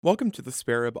Welcome to the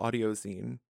Sparib audio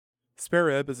zine.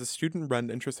 Sparib is a student-run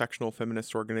intersectional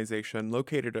feminist organization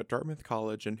located at Dartmouth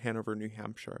College in Hanover, New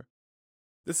Hampshire.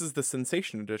 This is the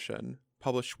Sensation Edition,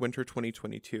 published winter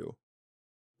 2022.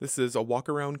 This is a walk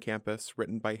around campus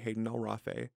written by Hayden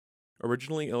Elrafei,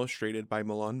 originally illustrated by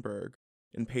Milan Berg,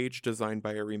 and page designed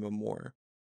by Arima Moore.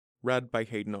 Read by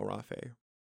Hayden Elrafei.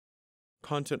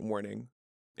 Content warning: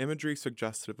 imagery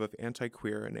suggestive of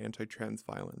anti-queer and anti-trans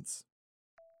violence.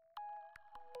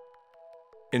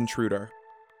 Intruder.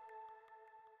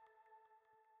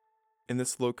 In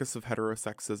this locus of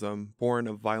heterosexism, born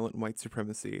of violent white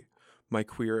supremacy, my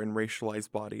queer and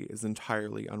racialized body is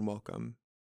entirely unwelcome.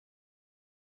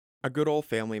 A good old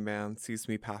family man sees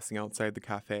me passing outside the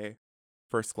cafe.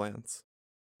 First glance.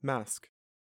 Mask.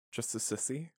 Just a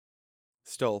sissy?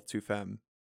 Still too femme.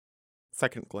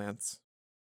 Second glance.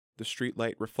 The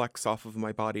streetlight reflects off of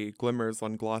my body, glimmers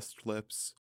on glossed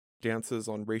lips, dances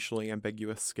on racially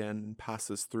ambiguous skin, and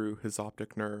passes through his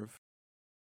optic nerve.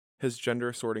 His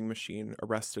gender sorting machine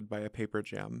arrested by a paper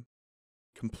jam.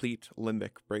 Complete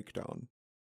limbic breakdown.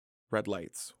 Red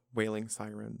lights, wailing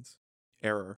sirens.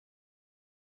 Error.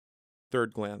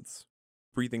 Third glance.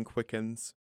 Breathing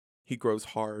quickens. He grows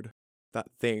hard.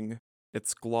 That thing,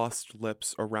 its glossed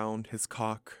lips around his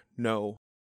cock. No.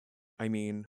 I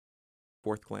mean.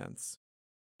 Fourth glance.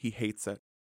 He hates it.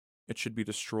 It should be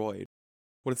destroyed.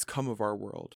 What has come of our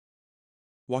world?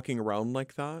 Walking around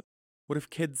like that? What if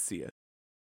kids see it?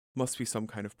 Must be some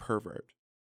kind of pervert.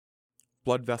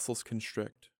 Blood vessels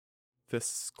constrict.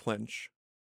 Fists clench.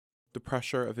 The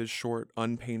pressure of his short,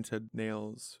 unpainted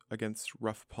nails against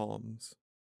rough palms.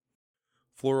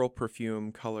 Floral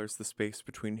perfume colors the space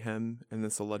between him and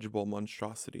this illegible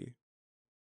monstrosity.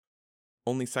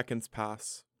 Only seconds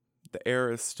pass. The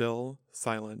air is still,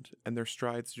 silent, and their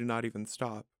strides do not even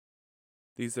stop.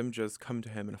 These images come to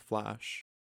him in a flash.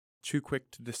 Too quick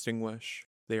to distinguish,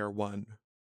 they are one.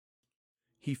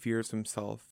 He fears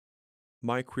himself.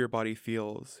 My queer body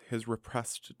feels his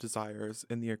repressed desires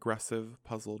in the aggressive,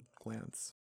 puzzled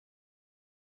glance.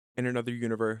 In another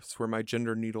universe where my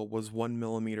gender needle was 1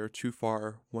 millimeter too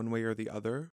far one way or the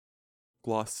other,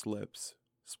 glossed lips,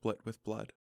 split with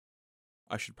blood.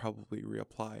 I should probably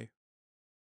reapply.